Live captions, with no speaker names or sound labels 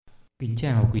Kính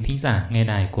chào quý thính giả nghe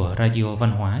đài của Radio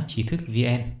Văn hóa Trí thức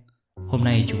VN. Hôm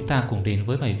nay chúng ta cùng đến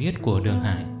với bài viết của Đường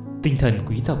Hải. Tinh thần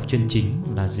quý tộc chân chính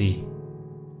là gì?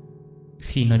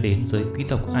 Khi nói đến giới quý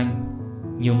tộc Anh,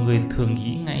 nhiều người thường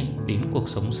nghĩ ngay đến cuộc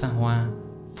sống xa hoa,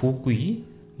 phú quý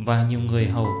và nhiều người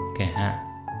hầu kẻ hạ.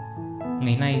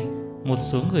 Ngày nay, một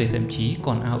số người thậm chí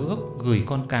còn ao ước gửi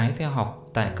con cái theo học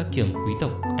tại các trường quý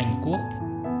tộc Anh Quốc.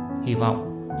 Hy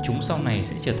vọng chúng sau này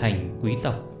sẽ trở thành quý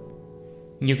tộc.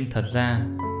 Nhưng thật ra,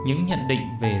 những nhận định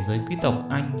về giới quý tộc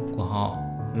Anh của họ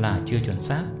là chưa chuẩn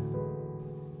xác.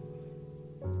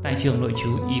 Tại trường nội trú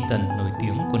Eton nổi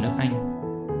tiếng của nước Anh,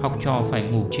 học trò phải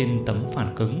ngủ trên tấm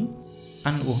phản cứng,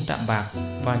 ăn uống đạm bạc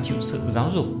và chịu sự giáo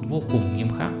dục vô cùng nghiêm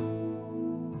khắc.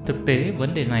 Thực tế,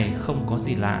 vấn đề này không có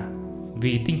gì lạ,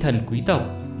 vì tinh thần quý tộc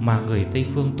mà người Tây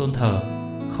phương tôn thờ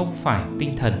không phải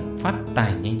tinh thần phát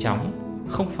tài nhanh chóng,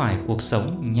 không phải cuộc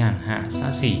sống nhàn hạ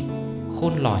xa xỉ,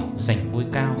 khôn lỏi giành ngôi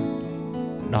cao.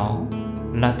 Đó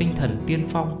là tinh thần tiên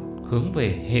phong hướng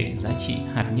về hệ giá trị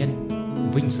hạt nhân,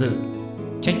 vinh dự,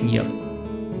 trách nhiệm,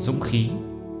 dũng khí,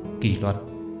 kỷ luật.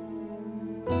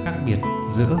 Khác biệt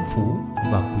giữa phú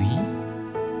và quý.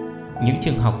 Những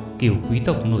trường học kiểu quý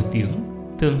tộc nổi tiếng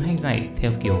thường hay dạy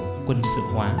theo kiểu quân sự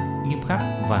hóa, nghiêm khắc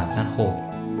và gian khổ,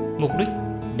 mục đích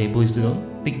để bồi dưỡng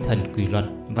tinh thần kỷ luật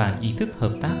và ý thức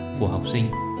hợp tác của học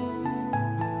sinh.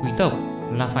 Quý tộc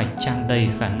là phải tràn đầy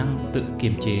khả năng tự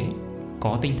kiềm chế,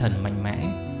 có tinh thần mạnh mẽ,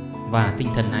 và tinh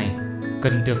thần này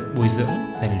cần được bồi dưỡng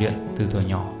rèn luyện từ thuở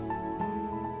nhỏ.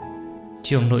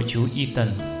 Trường nội trú Eton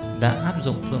đã áp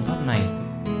dụng phương pháp này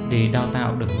để đào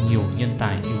tạo được nhiều nhân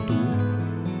tài ưu tú.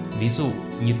 Ví dụ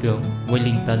như tướng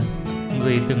Wellington,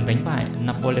 người từng đánh bại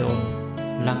Napoleon,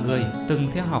 là người từng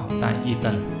theo học tại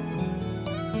Eton.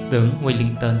 Tướng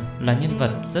Wellington là nhân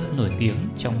vật rất nổi tiếng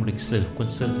trong lịch sử quân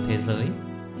sự thế giới.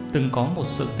 Từng có một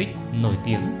sự tích nổi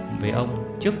tiếng về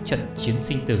ông trước trận chiến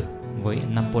sinh tử với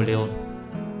Napoleon.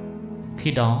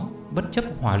 Khi đó, bất chấp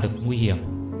hỏa lực nguy hiểm,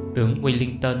 tướng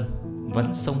Wellington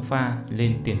vẫn xông pha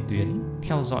lên tiền tuyến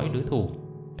theo dõi đối thủ.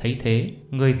 Thấy thế,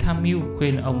 người tham mưu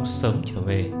khuyên ông sớm trở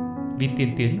về vì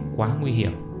tiền tuyến quá nguy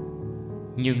hiểm.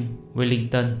 Nhưng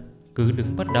Wellington cứ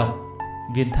đứng bất động.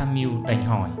 Viên tham mưu đành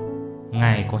hỏi: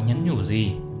 "Ngài có nhắn nhủ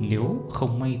gì nếu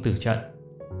không may tử trận?"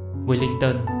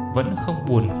 Wellington vẫn không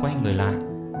buồn quay người lại,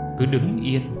 cứ đứng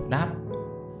yên đáp: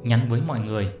 "Nhắn với mọi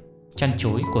người, chăn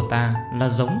chối của ta là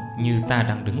giống như ta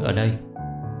đang đứng ở đây."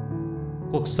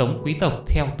 Cuộc sống quý tộc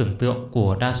theo tưởng tượng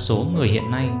của đa số người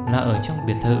hiện nay là ở trong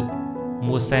biệt thự,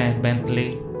 mua xe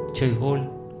Bentley, chơi golf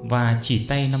và chỉ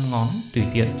tay 5 ngón tùy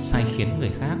tiện sai khiến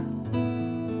người khác.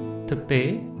 Thực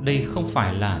tế, đây không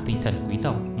phải là tinh thần quý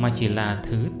tộc mà chỉ là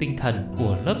thứ tinh thần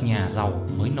của lớp nhà giàu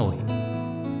mới nổi.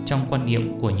 Trong quan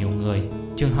niệm của nhiều người,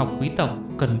 trường học quý tộc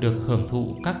cần được hưởng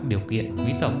thụ các điều kiện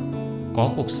quý tộc, có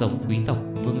cuộc sống quý tộc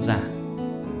vương giả.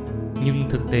 Nhưng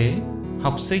thực tế,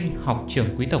 học sinh học trường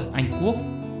quý tộc Anh Quốc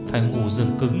phải ngủ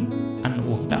giường cứng, ăn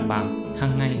uống đạm bạc,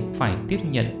 hàng ngày phải tiếp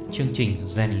nhận chương trình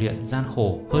rèn luyện gian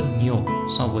khổ hơn nhiều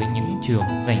so với những trường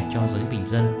dành cho giới bình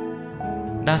dân.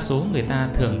 Đa số người ta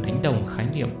thường đánh đồng khái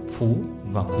niệm phú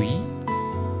và quý.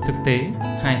 Thực tế,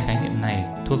 hai khái niệm này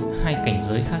thuộc hai cảnh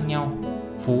giới khác nhau.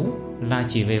 Phú là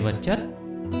chỉ về vật chất,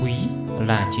 quý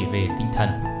là chỉ về tinh thần.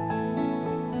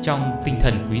 Trong tinh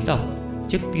thần quý tộc,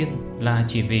 trước tiên là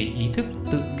chỉ về ý thức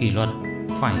tự kỷ luật,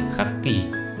 phải khắc kỷ,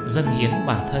 dâng hiến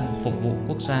bản thân phục vụ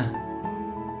quốc gia.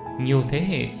 Nhiều thế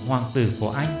hệ hoàng tử của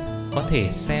Anh có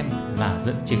thể xem là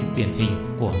dẫn chứng điển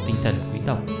hình của tinh thần quý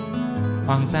tộc.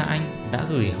 Hoàng gia Anh đã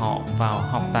gửi họ vào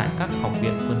học tại các học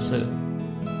viện quân sự.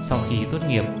 Sau khi tốt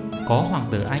nghiệp, có hoàng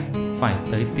tử Anh phải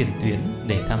tới tiền tuyến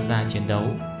để tham gia chiến đấu.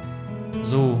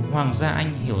 Dù hoàng gia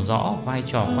Anh hiểu rõ vai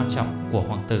trò quan trọng của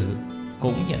hoàng tử,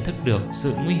 cũng nhận thức được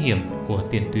sự nguy hiểm của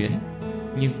tiền tuyến,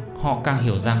 nhưng họ càng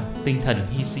hiểu rằng tinh thần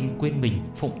hy sinh quên mình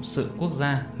phụng sự quốc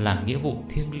gia là nghĩa vụ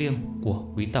thiêng liêng của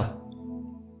quý tộc.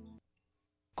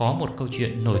 Có một câu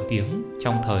chuyện nổi tiếng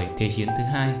trong thời Thế chiến thứ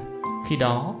hai. Khi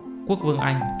đó, quốc vương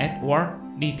Anh Edward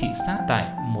đi thị sát tại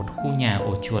một khu nhà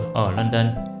ổ chuột ở London.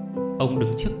 Ông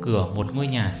đứng trước cửa một ngôi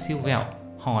nhà siêu vẹo,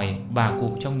 hỏi bà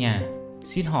cụ trong nhà: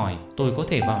 "Xin hỏi tôi có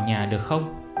thể vào nhà được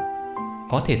không?"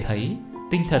 Có thể thấy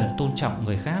tinh thần tôn trọng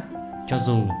người khác, cho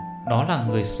dù đó là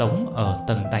người sống ở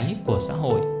tầng đáy của xã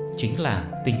hội, chính là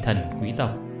tinh thần quý tộc.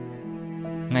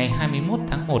 Ngày 21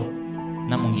 tháng 1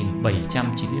 năm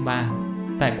 1793,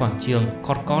 tại quảng trường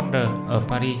Concorde ở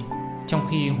Paris, trong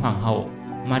khi Hoàng hậu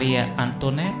Marie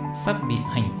Antoinette sắp bị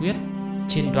hành quyết,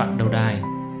 trên đoạn đầu đài,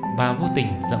 bà vô tình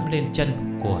dẫm lên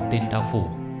chân của tên đao phủ.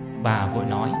 Bà vội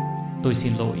nói: "Tôi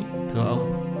xin lỗi, thưa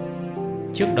ông."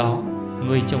 Trước đó,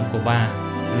 người chồng của bà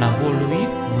là vua Louis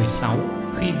XVI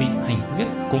khi bị hành quyết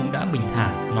cũng đã bình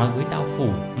thản nói với đao phủ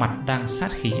mặt đang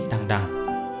sát khí đằng đằng: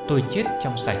 tôi chết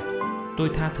trong sạch, tôi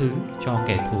tha thứ cho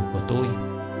kẻ thù của tôi.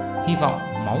 Hy vọng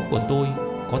máu của tôi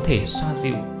có thể xoa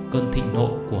dịu cơn thịnh nộ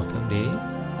của Thượng Đế.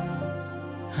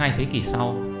 2 thế kỷ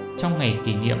sau, trong ngày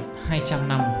kỷ niệm 200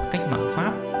 năm cách mạng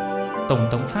Pháp, Tổng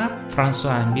thống Pháp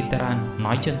François Mitterrand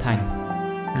nói chân thành: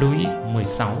 Louis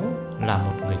XVI là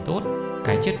một người tốt,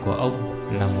 cái chết của ông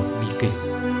là một bi kịch.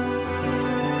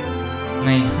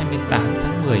 Ngày 28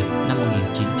 tháng 10 năm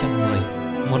 1910,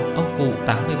 một ông cụ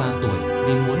 83 tuổi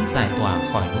vì muốn giải tỏa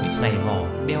khỏi nỗi dày vò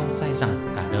đeo dai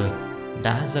dẳng cả đời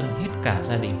đã dâng hết cả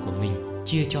gia đình của mình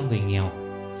chia cho người nghèo.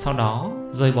 Sau đó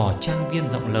rời bỏ trang viên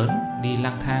rộng lớn đi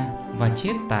lang thang và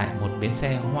chết tại một bến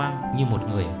xe hoang như một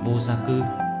người vô gia cư.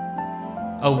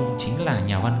 Ông chính là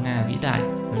nhà văn Nga vĩ đại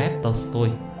Lev Tolstoy.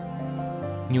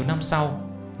 Nhiều năm sau,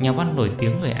 nhà văn nổi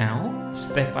tiếng người Áo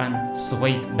Stefan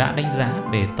Zweig đã đánh giá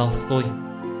về Tolstoy.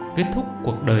 Kết thúc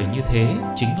cuộc đời như thế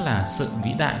chính là sự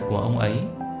vĩ đại của ông ấy.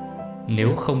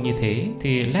 Nếu không như thế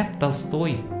thì Lev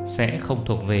Tolstoy sẽ không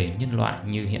thuộc về nhân loại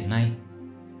như hiện nay.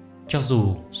 Cho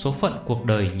dù số phận cuộc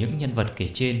đời những nhân vật kể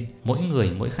trên mỗi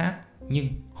người mỗi khác, nhưng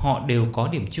họ đều có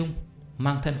điểm chung,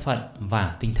 mang thân phận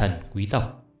và tinh thần quý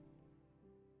tộc.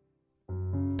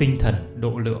 Tinh thần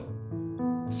độ lượng.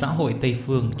 Xã hội Tây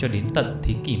Phương cho đến tận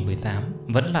thế kỷ 18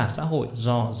 vẫn là xã hội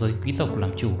do giới quý tộc làm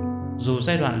chủ. Dù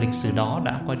giai đoạn lịch sử đó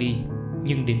đã qua đi,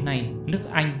 nhưng đến nay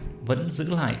nước Anh vẫn giữ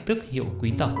lại tước hiệu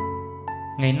quý tộc.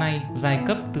 Ngày nay, giai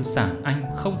cấp tư sản Anh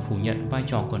không phủ nhận vai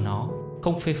trò của nó,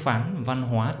 không phê phán văn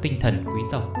hóa tinh thần quý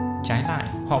tộc. Trái lại,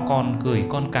 họ còn gửi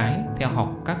con cái theo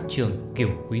học các trường kiểu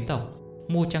quý tộc,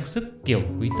 mua trang sức kiểu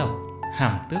quý tộc,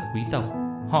 hàm tước quý tộc.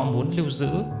 Họ muốn lưu giữ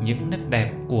những nét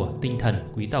đẹp của tinh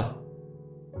thần quý tộc.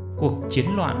 Cuộc chiến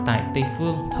loạn tại Tây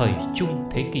Phương thời Trung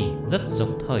thế kỷ rất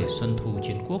giống thời Xuân Thu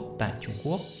Chiến Quốc tại Trung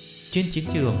Quốc. Trên chiến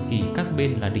trường thì các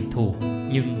bên là địch thủ,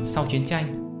 nhưng sau chiến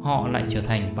tranh họ lại trở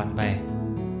thành bạn bè.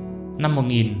 Năm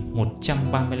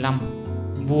 1135,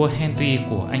 vua Henry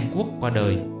của Anh Quốc qua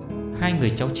đời. Hai người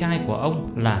cháu trai của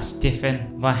ông là Stephen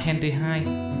và Henry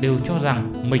II đều cho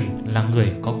rằng mình là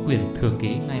người có quyền thừa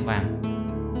kế ngai vàng.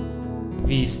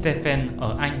 Vì Stephen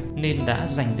ở Anh nên đã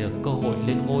giành được cơ hội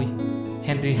lên ngôi.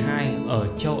 Henry II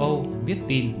ở châu Âu biết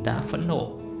tin đã phẫn nộ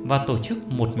và tổ chức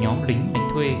một nhóm lính đánh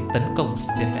thuê tấn công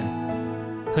Stephen.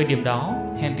 Thời điểm đó,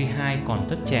 Henry II còn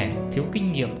rất trẻ, thiếu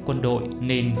kinh nghiệm quân đội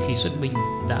nên khi xuất binh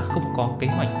đã không có kế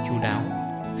hoạch chu đáo.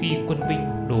 Khi quân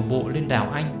binh đổ bộ lên đảo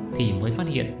Anh thì mới phát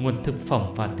hiện nguồn thực phẩm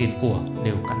và tiền của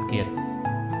đều cạn kiệt.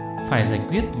 Phải giải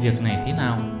quyết việc này thế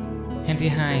nào? Henry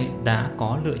II đã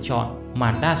có lựa chọn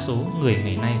mà đa số người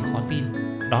ngày nay khó tin.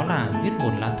 Đó là viết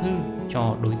một lá thư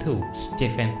cho đối thủ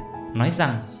Stephen, nói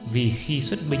rằng vì khi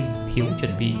xuất binh thiếu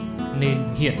chuẩn bị nên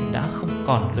hiện đã không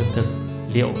còn lương thực.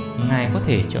 Liệu ngài có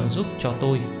thể trợ giúp cho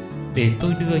tôi để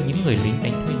tôi đưa những người lính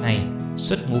đánh thuê này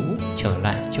xuất ngũ trở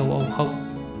lại châu Âu không?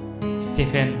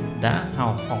 Stephen đã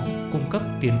hào phóng cung cấp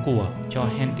tiền của cho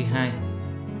Henry II.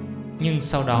 Nhưng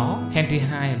sau đó Henry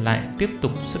II lại tiếp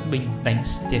tục xuất binh đánh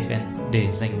Stephen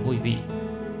để giành ngôi vị.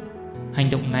 Hành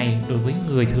động này đối với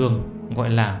người thường gọi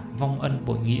là vong ân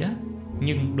bội nghĩa,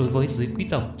 nhưng đối với giới quý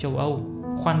tộc châu Âu,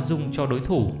 khoan dung cho đối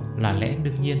thủ là lẽ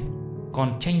đương nhiên,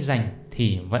 còn tranh giành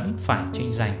thì vẫn phải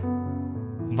tranh giành.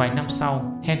 Vài năm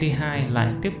sau, Henry II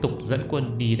lại tiếp tục dẫn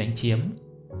quân đi đánh chiếm.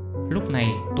 Lúc này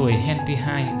tuổi Henry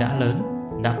II đã lớn,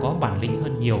 đã có bản lĩnh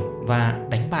hơn nhiều và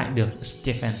đánh bại được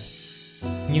Stephen.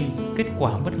 Nhưng kết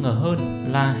quả bất ngờ hơn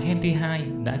là Henry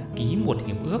II đã ký một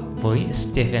hiệp ước với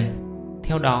Stephen.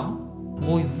 Theo đó,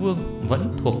 ngôi vương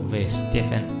vẫn thuộc về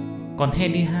Stephen, còn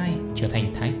Henry II trở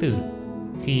thành thái tử.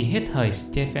 Khi hết thời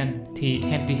Stephen thì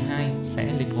Henry II sẽ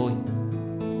lên ngôi.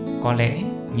 Có lẽ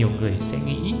nhiều người sẽ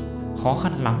nghĩ khó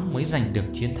khăn lắm mới giành được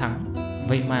chiến thắng,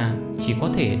 vậy mà chỉ có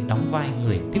thể đóng vai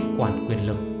người tiếp quản quyền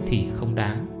lực thì không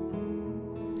đáng.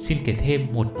 Xin kể thêm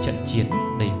một trận chiến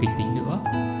đầy kịch tính nữa.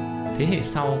 Thế hệ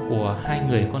sau của hai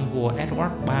người con vua Edward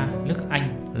III nước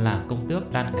Anh là công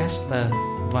tước Lancaster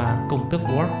và công tước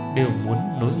York đều muốn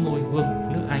nối ngôi vương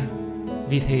nước Anh.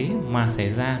 Vì thế mà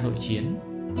xảy ra nội chiến.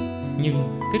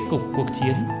 Nhưng kết cục cuộc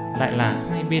chiến lại là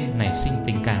hai bên nảy sinh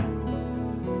tình cảm.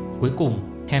 Cuối cùng,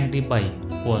 Henry VII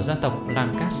của gia tộc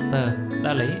Lancaster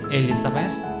đã lấy Elizabeth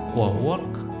của York.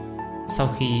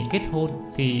 Sau khi kết hôn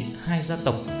thì hai gia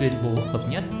tộc tuyên bố hợp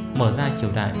nhất, mở ra triều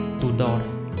đại Tudor.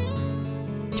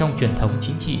 Trong truyền thống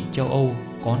chính trị châu Âu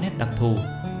có nét đặc thù,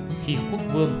 khi quốc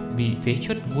vương bị phế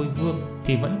truất ngôi vương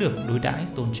thì vẫn được đối đãi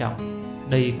tôn trọng.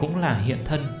 Đây cũng là hiện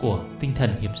thân của tinh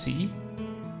thần hiệp sĩ.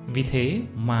 Vì thế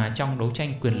mà trong đấu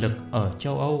tranh quyền lực ở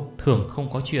châu Âu thường không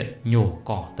có chuyện nhổ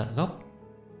cỏ tận gốc.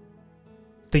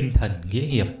 Tinh thần nghĩa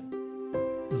hiệp.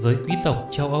 Giới quý tộc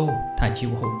châu Âu thà chịu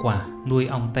hậu quả nuôi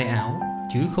ong tay áo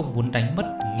chứ không muốn đánh mất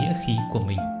nghĩa khí của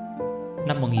mình.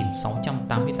 Năm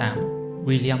 1688,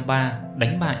 William III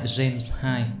đánh bại James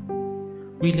II.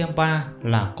 William III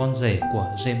là con rể của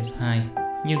James II,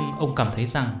 nhưng ông cảm thấy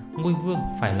rằng ngôi vương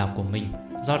phải là của mình,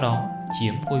 do đó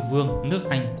chiếm ngôi vương nước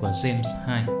Anh của James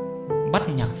II, bắt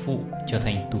nhạc phụ trở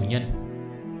thành tù nhân.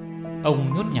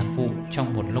 Ông nhốt nhạc phụ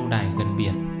trong một lâu đài gần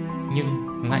biển, nhưng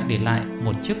lại để lại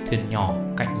một chiếc thuyền nhỏ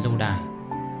cạnh lâu đài.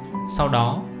 Sau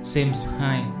đó, James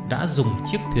II đã dùng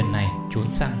chiếc thuyền này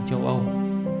trốn sang châu Âu.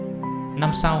 Năm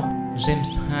sau,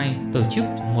 James II tổ chức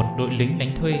một đội lính đánh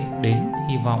thuê đến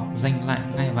hy vọng giành lại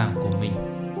ngai vàng của mình.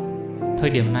 Thời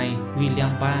điểm này, William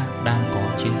III đang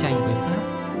có chiến tranh với Pháp.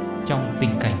 Trong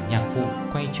tình cảnh nhạc phụ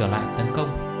quay trở lại tấn công,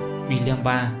 William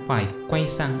III phải quay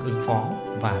sang ứng phó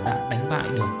và đã đánh bại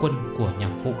được quân của nhạc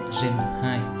phụ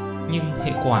James II, nhưng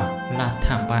hệ quả là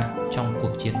thảm bại trong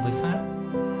cuộc chiến với Pháp.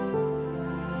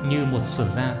 Như một sử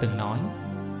gia từng nói,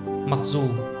 mặc dù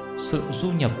sự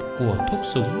du nhập của thuốc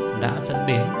súng đã dẫn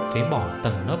đến phế bỏ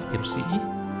tầng lớp hiệp sĩ,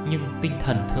 nhưng tinh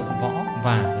thần thượng võ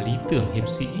và lý tưởng hiệp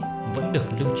sĩ vẫn được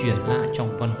lưu truyền lại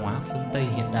trong văn hóa phương Tây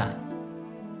hiện đại.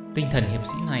 Tinh thần hiệp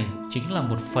sĩ này chính là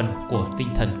một phần của tinh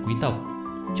thần quý tộc,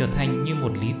 trở thành như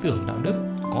một lý tưởng đạo đức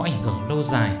có ảnh hưởng lâu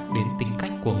dài đến tính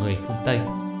cách của người phương Tây.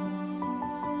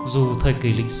 Dù thời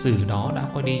kỳ lịch sử đó đã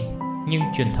qua đi, nhưng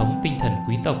truyền thống tinh thần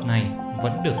quý tộc này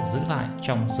vẫn được giữ lại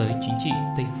trong giới chính trị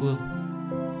Tây phương.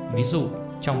 Ví dụ,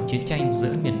 trong chiến tranh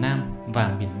giữa miền Nam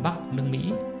và miền Bắc nước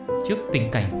Mỹ, trước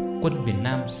tình cảnh quân miền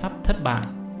Nam sắp thất bại,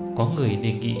 có người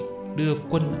đề nghị đưa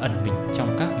quân ẩn mình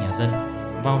trong các nhà dân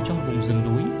vào trong vùng rừng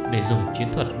núi để dùng chiến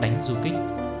thuật đánh du kích.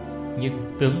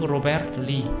 Nhưng tướng Robert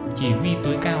Lee, chỉ huy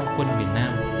tối cao quân miền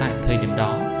Nam tại thời điểm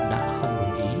đó, đã không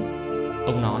đồng ý.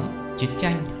 Ông nói, chiến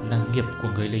tranh là nghiệp của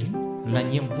người lính, là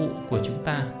nhiệm vụ của chúng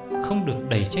ta, không được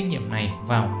đẩy trách nhiệm này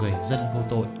vào người dân vô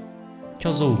tội.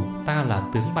 Cho dù ta là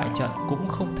tướng bại trận cũng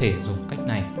không thể dùng cách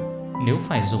này. Nếu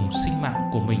phải dùng sinh mạng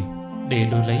của mình để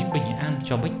đổi lấy bình an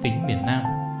cho bách tính miền Nam,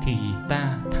 thì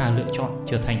ta thà lựa chọn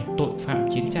trở thành tội phạm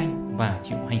chiến tranh và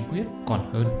chịu hành quyết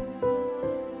còn hơn.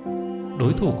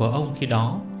 Đối thủ của ông khi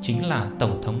đó chính là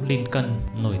Tổng thống Lincoln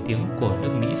nổi tiếng của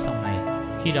nước Mỹ sau này.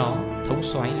 Khi đó, thống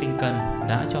soái Lincoln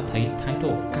đã cho thấy thái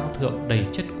độ cao thượng đầy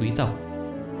chất quý tộc.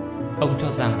 Ông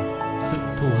cho rằng sự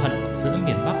thù hận giữa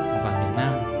miền Bắc và miền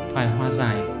Nam phải hòa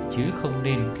giải chứ không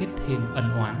nên kết thêm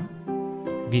ân oán.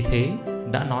 Vì thế,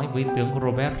 đã nói với tướng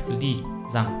Robert Lee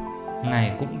rằng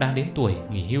ngài cũng đã đến tuổi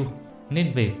nghỉ hưu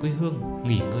nên về quê hương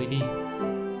nghỉ ngơi đi.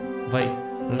 Vậy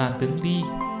là tướng Lee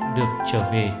được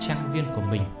trở về trang viên của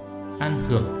mình, an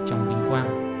hưởng trong vinh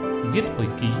quang, viết hồi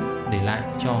ký để lại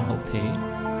cho hậu thế.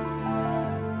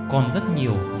 Còn rất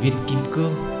nhiều viên kim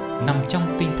cương nằm trong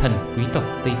tinh thần quý tộc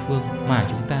Tây phương mà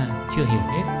chúng ta chưa hiểu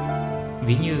hết.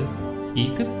 Ví như ý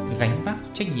thức gánh vác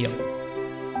trách nhiệm.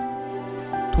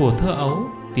 Thuở thơ ấu,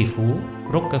 tỷ phú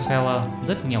Rockefeller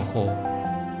rất nghèo khổ.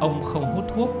 Ông không hút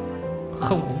thuốc,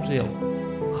 không uống rượu,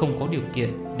 không có điều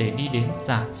kiện để đi đến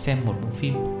rạp xem một bộ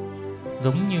phim.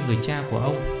 Giống như người cha của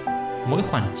ông, mỗi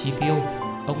khoản chi tiêu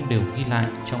ông đều ghi lại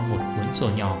trong một cuốn sổ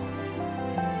nhỏ.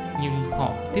 Nhưng họ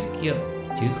tiết kiệm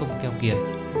chứ không keo kiệt,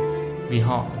 vì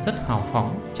họ rất hào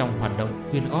phóng trong hoạt động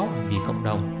quyên góp vì cộng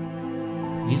đồng.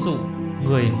 Ví dụ,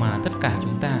 người mà tất cả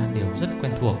chúng ta đều rất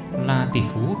quen thuộc là tỷ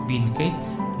phú Bill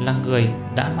Gates, là người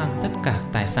đã mang tất cả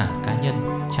tài sản cá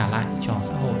nhân trả lại cho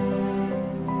xã hội.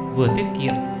 Vừa tiết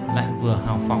kiệm lại vừa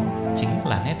hào phóng chính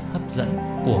là nét hấp dẫn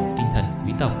của tinh thần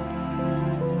quý tộc.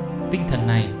 Tinh thần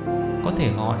này có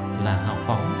thể gọi là hào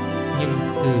phóng, nhưng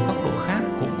từ góc độ khác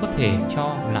cũng có thể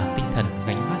cho là tinh thần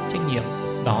gánh vác trách nhiệm,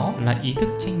 đó là ý thức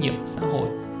trách nhiệm xã hội.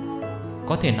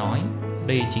 Có thể nói,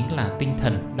 đây chính là tinh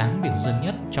thần đáng biểu dương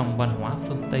nhất trong văn hóa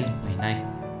phương Tây ngày nay.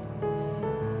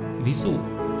 Ví dụ,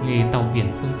 nghề tàu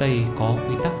biển phương Tây có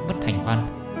quy tắc bất thành văn.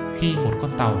 Khi một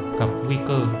con tàu gặp nguy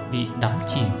cơ bị đắm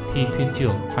chìm thì thuyền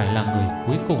trưởng phải là người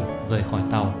cuối cùng rời khỏi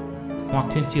tàu, hoặc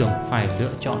thuyền trưởng phải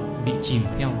lựa chọn bị chìm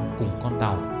theo cùng con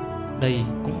tàu. Đây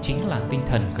cũng chính là tinh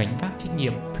thần gánh vác trách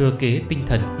nhiệm, thừa kế tinh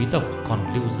thần quý tộc còn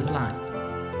lưu giữ lại.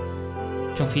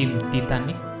 Trong phim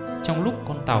Titanic, trong lúc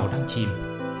con tàu đang chìm,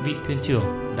 vị thuyền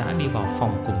trưởng đã đi vào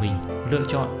phòng của mình, lựa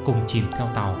chọn cùng chìm theo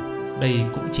tàu. Đây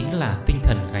cũng chính là tinh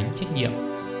thần gánh trách nhiệm.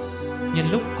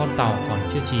 Nhân lúc con tàu còn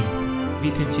chưa chìm,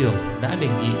 vị thuyền trưởng đã đề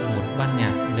nghị một ban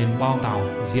nhạc lên bo tàu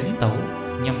diễn tấu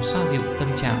nhằm xoa dịu tâm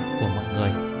trạng của mọi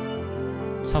người.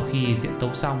 Sau khi diễn tấu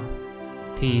xong,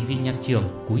 thì vị nhạc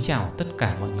trưởng cúi chào tất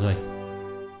cả mọi người.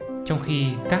 Trong khi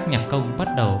các nhạc công bắt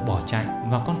đầu bỏ chạy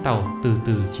và con tàu từ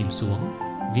từ chìm xuống,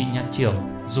 vị nhạc trưởng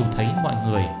dù thấy mọi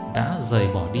người đã rời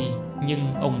bỏ đi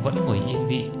nhưng ông vẫn ngồi yên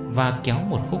vị và kéo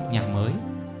một khúc nhạc mới.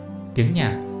 Tiếng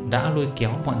nhạc đã lôi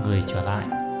kéo mọi người trở lại.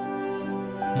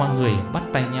 Mọi người bắt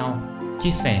tay nhau,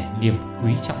 chia sẻ niềm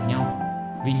quý trọng nhau.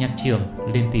 Vị nhạc trưởng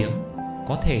lên tiếng: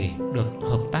 có thể được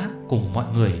hợp tác cùng mọi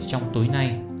người trong tối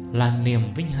nay là niềm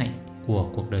vinh hạnh của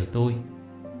cuộc đời tôi.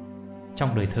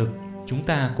 Trong đời thực, chúng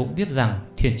ta cũng biết rằng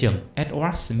thuyền trưởng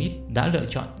Edward Smith đã lựa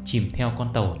chọn chìm theo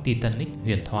con tàu Titanic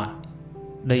huyền thoại.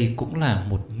 Đây cũng là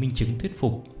một minh chứng thuyết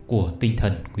phục của tinh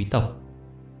thần quý tộc.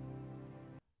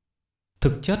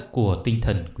 Thực chất của tinh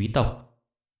thần quý tộc.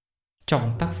 Trong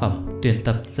tác phẩm Tuyển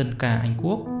tập dân ca Anh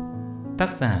Quốc,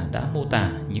 tác giả đã mô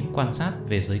tả những quan sát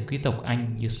về giới quý tộc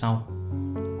Anh như sau.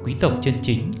 Quý tộc chân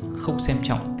chính không xem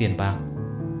trọng tiền bạc.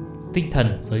 Tinh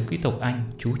thần giới quý tộc Anh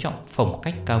chú trọng phong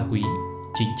cách cao quý,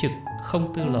 chính trực,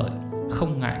 không tư lợi,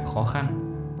 không ngại khó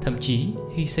khăn, thậm chí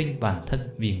hy sinh bản thân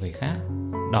vì người khác.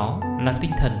 Đó là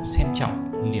tinh thần xem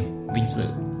trọng niềm vinh dự.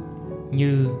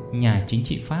 Như nhà chính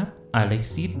trị Pháp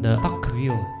Alexis de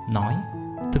Tocqueville nói,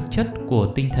 thực chất của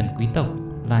tinh thần quý tộc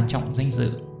là trọng danh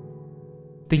dự.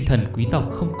 Tinh thần quý tộc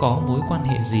không có mối quan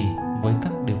hệ gì với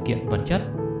các điều kiện vật chất.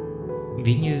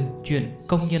 Ví như chuyện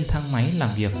công nhân thang máy làm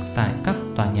việc tại các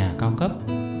tòa nhà cao cấp,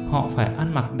 họ phải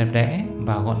ăn mặc đẹp đẽ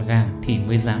và gọn gàng thì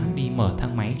mới dám đi mở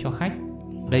thang máy cho khách.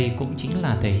 Đây cũng chính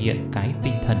là thể hiện cái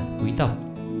tinh thần quý tộc.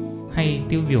 Hay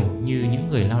tiêu biểu như những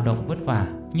người lao động vất vả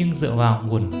nhưng dựa vào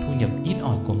nguồn thu nhập ít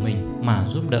ỏi của mình mà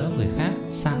giúp đỡ người khác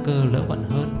sa cơ lỡ vận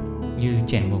hơn, như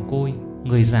trẻ mồ côi,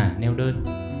 người già neo đơn.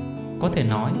 Có thể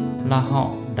nói là họ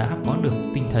đã có được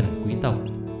tinh thần quý tộc.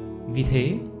 Vì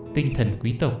thế, tinh thần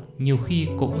quý tộc nhiều khi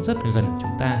cũng rất gần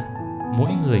chúng ta.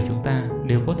 Mỗi người chúng ta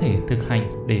đều có thể thực hành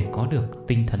để có được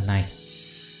tinh thần này.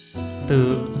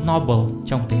 Từ noble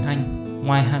trong tiếng Anh,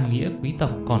 ngoài hàm nghĩa quý tộc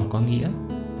còn có nghĩa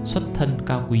xuất thân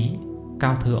cao quý,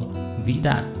 cao thượng, vĩ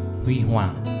đại, huy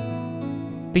hoàng.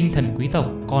 Tinh thần quý tộc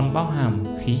còn bao hàm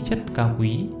khí chất cao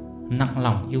quý, nặng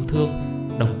lòng yêu thương,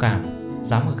 đồng cảm,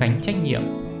 dám gánh trách nhiệm,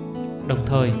 đồng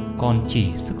thời còn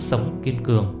chỉ sức sống kiên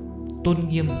cường, tôn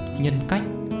nghiêm, nhân cách,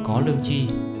 có lương tri,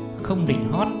 không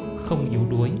định hót, không yếu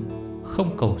đuối,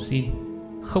 không cầu xin,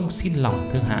 không xin lòng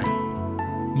thương hại.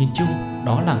 Nhìn chung,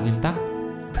 đó là nguyên tắc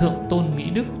thượng tôn mỹ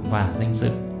đức và danh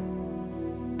dự.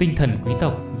 Tinh thần quý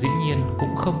tộc dĩ nhiên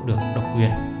cũng không được độc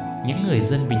quyền. Những người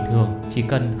dân bình thường chỉ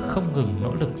cần không ngừng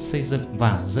nỗ lực xây dựng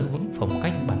và giữ vững phong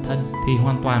cách bản thân thì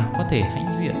hoàn toàn có thể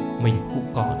hãnh diện mình cũng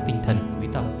có tinh thần quý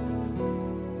tộc.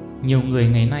 Nhiều người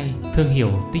ngày nay thường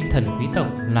hiểu tinh thần quý tộc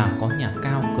là có nhà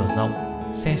cao cửa rộng,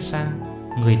 xe sang,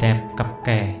 người đẹp cặp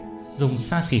kè, dùng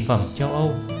xa xỉ phẩm châu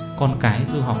Âu, con cái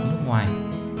du học nước ngoài.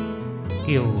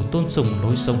 Kiểu tôn sùng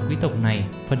lối sống quý tộc này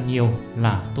phần nhiều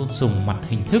là tôn sùng mặt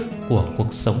hình thức của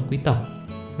cuộc sống quý tộc,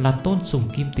 là tôn sùng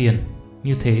kim tiền.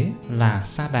 Như thế là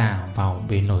sa đà vào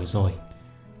bề nổi rồi.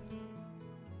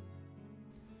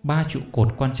 3 trụ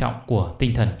cột quan trọng của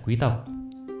tinh thần quý tộc.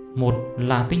 Một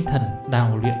là tinh thần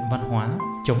đào luyện văn hóa,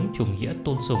 chống chủ nghĩa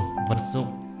tôn sùng vật dụng,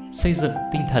 xây dựng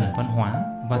tinh thần văn hóa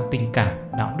và tình cảm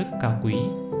đạo đức cao quý.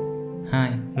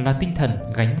 2 là tinh thần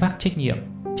gánh vác trách nhiệm,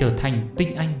 trở thành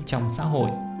tinh anh trong xã hội,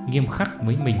 nghiêm khắc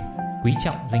với mình, quý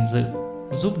trọng danh dự,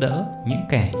 giúp đỡ những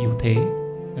kẻ yếu thế,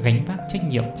 gánh vác trách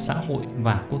nhiệm xã hội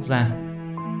và quốc gia.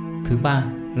 Thứ ba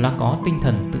là có tinh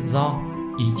thần tự do,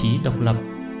 ý chí độc lập,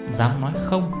 dám nói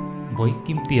không với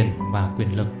kim tiền và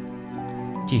quyền lực.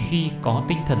 Chỉ khi có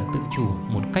tinh thần tự chủ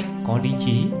một cách có lý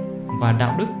trí và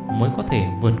đạo đức mới có thể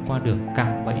vượt qua được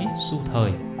cạm bẫy xu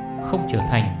thời, không trở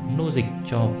thành nô dịch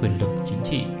cho quyền lực chính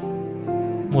trị.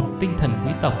 Một tinh thần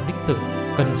quý tộc đích thực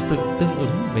cần sự tương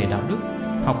ứng về đạo đức,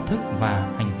 học thức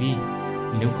và hành vi.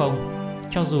 Nếu không,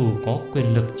 cho dù có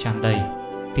quyền lực tràn đầy,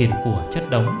 tiền của chất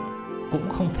đống, cũng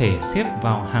không thể xếp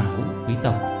vào hàng ngũ quý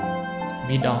tộc.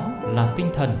 Vì đó là tinh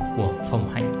thần của phẩm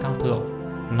hạnh cao thượng,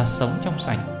 là sống trong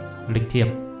sạch, lịch thiệp,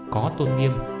 có tôn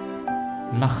nghiêm,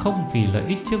 là không vì lợi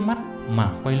ích trước mắt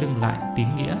mà quay lưng lại tín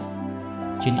nghĩa.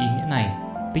 Trên ý nghĩa này,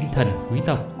 tinh thần quý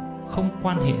tộc không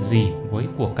quan hệ gì với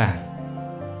của cải.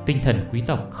 Tinh thần quý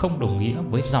tộc không đồng nghĩa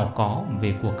với giàu có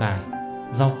về của cải.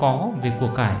 Giàu có về của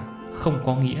cải không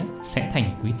có nghĩa sẽ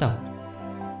thành quý tộc.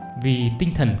 Vì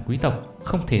tinh thần quý tộc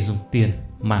không thể dùng tiền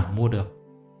mà mua được.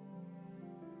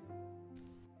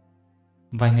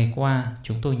 Vài ngày qua,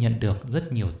 chúng tôi nhận được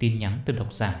rất nhiều tin nhắn từ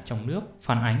độc giả trong nước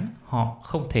phản ánh họ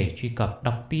không thể truy cập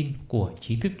đọc tin của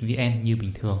Trí thức VN như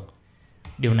bình thường.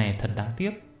 Điều này thật đáng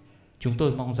tiếc. Chúng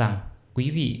tôi mong rằng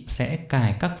quý vị sẽ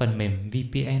cài các phần mềm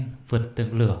VPN vượt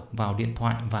tường lửa vào điện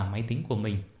thoại và máy tính của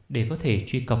mình để có thể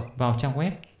truy cập vào trang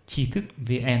web tri thức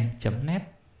vn.net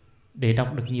để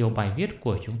đọc được nhiều bài viết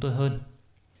của chúng tôi hơn.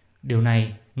 Điều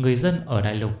này người dân ở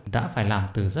đại lục đã phải làm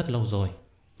từ rất lâu rồi.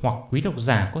 hoặc quý độc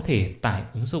giả có thể tải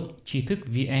ứng dụng Tri Thức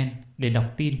VN để đọc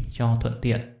tin cho thuận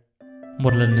tiện.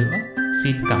 Một lần nữa,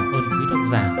 xin cảm ơn quý độc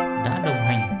giả đã đồng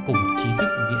hành cùng Tri Thức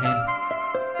VN.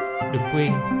 Đừng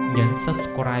quên nhấn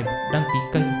subscribe, đăng ký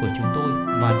kênh của chúng tôi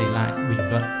và để lại bình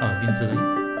luận ở bên dưới.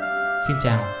 Xin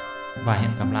chào và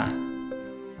hẹn gặp lại.